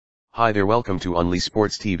Hi there, welcome to Only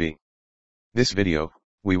Sports TV. This video,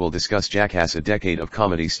 we will discuss Jackass, a decade of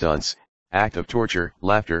comedy stunts, act of torture,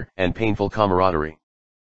 laughter, and painful camaraderie.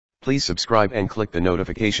 Please subscribe and click the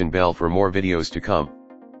notification bell for more videos to come.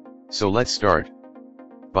 So let's start.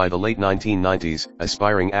 By the late 1990s,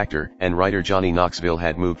 aspiring actor and writer Johnny Knoxville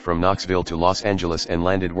had moved from Knoxville to Los Angeles and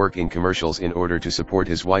landed work in commercials in order to support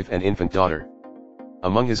his wife and infant daughter.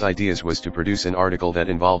 Among his ideas was to produce an article that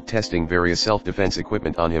involved testing various self-defense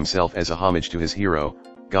equipment on himself as a homage to his hero,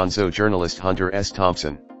 gonzo journalist Hunter S.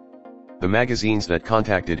 Thompson. The magazines that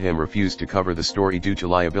contacted him refused to cover the story due to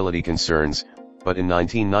liability concerns, but in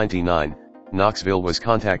 1999, Knoxville was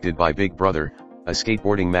contacted by Big Brother, a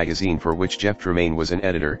skateboarding magazine for which Jeff Tremaine was an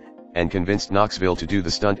editor, and convinced Knoxville to do the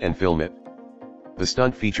stunt and film it. The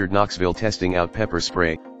stunt featured Knoxville testing out pepper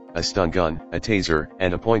spray, a stun gun, a taser,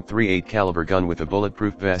 and a .38 caliber gun with a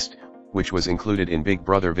bulletproof vest, which was included in Big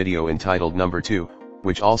Brother video entitled Number 2,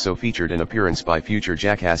 which also featured an appearance by future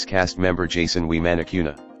Jackass cast member Jason "Wee"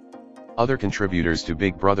 Manacuna. Other contributors to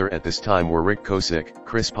Big Brother at this time were Rick Kosick,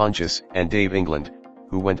 Chris Pontius, and Dave England,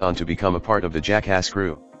 who went on to become a part of the Jackass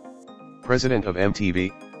crew. President of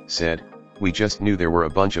MTV said, "We just knew there were a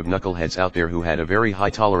bunch of knuckleheads out there who had a very high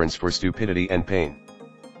tolerance for stupidity and pain."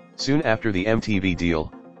 Soon after the MTV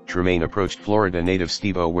deal, Tremaine approached Florida native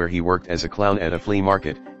Steve-O, where he worked as a clown at a flea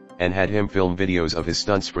market, and had him film videos of his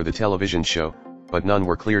stunts for the television show, but none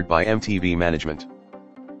were cleared by MTV management.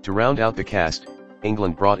 To round out the cast,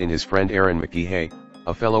 England brought in his friend Aaron McGehee,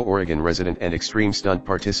 a fellow Oregon resident and extreme stunt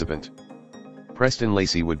participant. Preston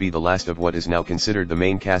Lacey would be the last of what is now considered the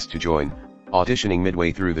main cast to join, auditioning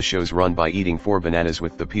midway through the show's run by eating 4 bananas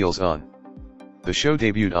with the peels on. The show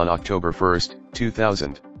debuted on October 1,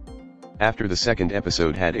 2000. After the second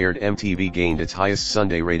episode had aired, MTV gained its highest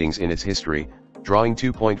Sunday ratings in its history, drawing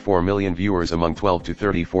 2.4 million viewers among 12 to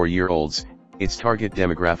 34-year-olds, its target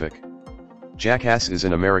demographic. Jackass is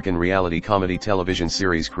an American reality comedy television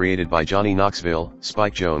series created by Johnny Knoxville,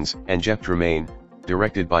 Spike Jonze, and Jeff Tremaine,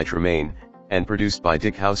 directed by Tremaine, and produced by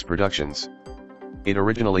Dick House Productions. It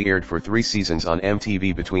originally aired for 3 seasons on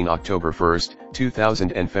MTV between October 1,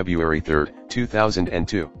 2000 and February 3,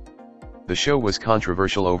 2002. The show was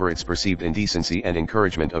controversial over its perceived indecency and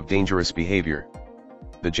encouragement of dangerous behavior.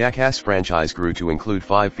 The Jackass franchise grew to include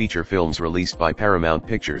 5 feature films released by Paramount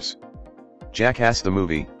Pictures. Jackass the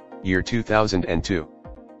Movie, year 2002.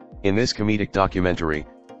 In this comedic documentary,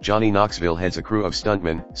 Johnny Knoxville heads a crew of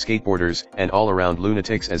stuntmen, skateboarders, and all-around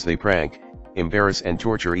lunatics as they prank, embarrass and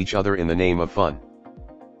torture each other in the name of fun.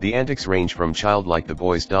 The antics range from childlike "the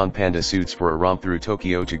boys don panda suits for a romp through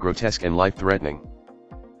Tokyo" to grotesque and life-threatening.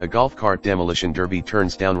 A golf cart demolition derby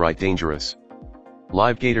turns downright dangerous.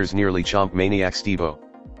 Live gators nearly chomp maniac Steve-O.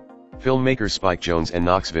 Filmmakers Spike Jonze and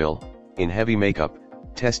Knoxville, in heavy makeup,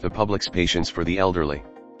 test the public's patience for the elderly.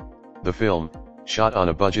 The film, shot on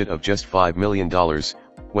a budget of just $5 million,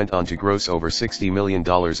 went on to gross over $60 million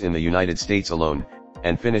in the United States alone,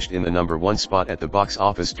 and finished in the number 1 spot at the box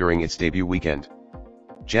office during its debut weekend.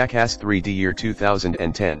 Jackass 3D, year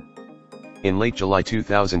 2010. In late July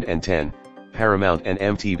 2010, Paramount and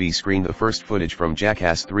MTV screened the first footage from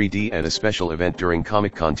Jackass 3D at a special event during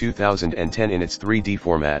Comic-Con 2010 in its 3D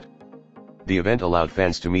format. The event allowed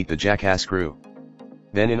fans to meet the Jackass crew.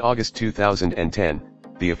 Then in August 2010,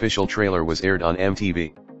 the official trailer was aired on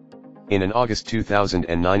MTV. In an August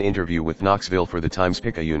 2009 interview with Knoxville for the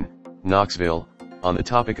Times-Picayune, Knoxville, on the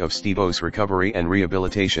topic of Steve-O's recovery and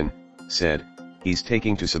rehabilitation, said, "He's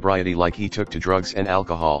taking to sobriety like he took to drugs and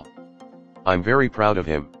alcohol. I'm very proud of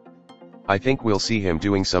him. I think we'll see him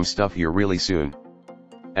doing some stuff here really soon.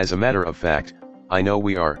 As a matter of fact, I know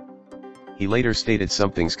we are." He later stated,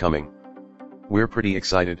 "Something's coming. We're pretty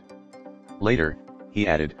excited." Later, he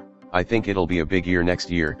added, "I think it'll be a big year next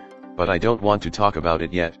year, but I don't want to talk about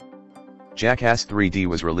it yet." Jackass 3D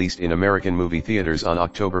was released in American movie theaters on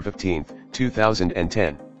October 15,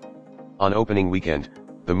 2010. On opening weekend,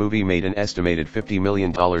 the movie made an estimated $50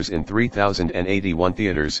 million in 3,081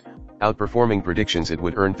 theaters, outperforming predictions it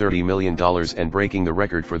would earn $30 million and breaking the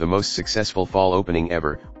record for the most successful fall opening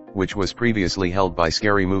ever, which was previously held by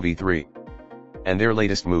Scary Movie 3. And their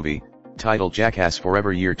latest movie, titled Jackass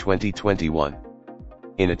Forever, year 2021.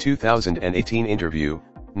 In a 2018 interview,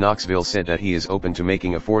 Knoxville said that he is open to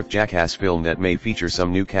making a 4th Jackass film that may feature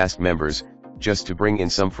some new cast members, just to bring in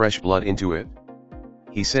some fresh blood into it.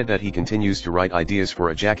 He said that he continues to write ideas for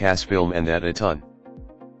a Jackass film and that a ton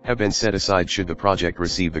have been set aside should the project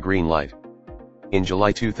receive the green light. In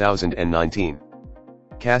July 2019,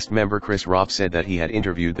 cast member Chris Rock said that he had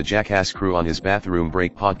interviewed the Jackass crew on his Bathroom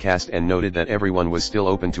Break podcast and noted that everyone was still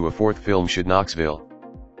open to a 4th film should Knoxville,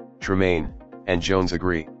 Tremaine, and Jonze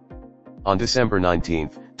agree. On December 19,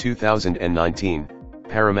 2019,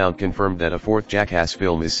 Paramount confirmed that a fourth Jackass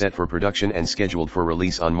film is set for production and scheduled for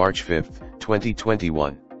release on March 5,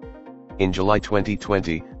 2021. In July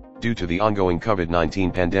 2020, due to the ongoing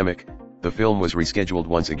COVID-19 pandemic, the film was rescheduled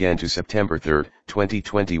once again to September 3,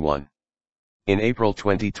 2021. In April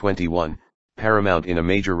 2021, Paramount, in a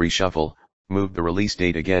major reshuffle, moved the release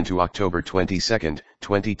date again to October 22,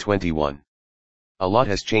 2021. A lot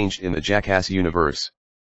has changed in the Jackass universe.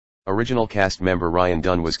 Original cast member Ryan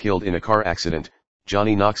Dunn was killed in a car accident.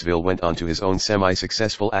 Johnny Knoxville went on to his own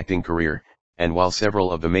semi-successful acting career, and while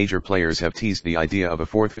several of the major players have teased the idea of a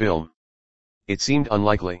fourth film, it seemed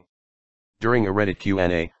unlikely. During a Reddit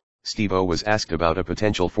Q&A, Steve-O was asked about a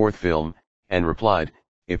potential fourth film, and replied,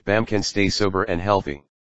 "If Bam can stay sober and healthy.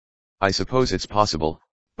 I suppose it's possible,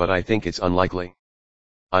 but I think it's unlikely.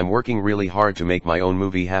 I'm working really hard to make my own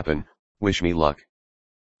movie happen, wish me luck."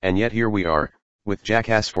 And yet here we are, with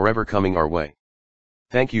Jackass Forever coming our way.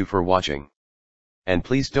 Thank you for watching. And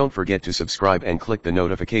please don't forget to subscribe and click the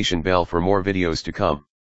notification bell for more videos to come.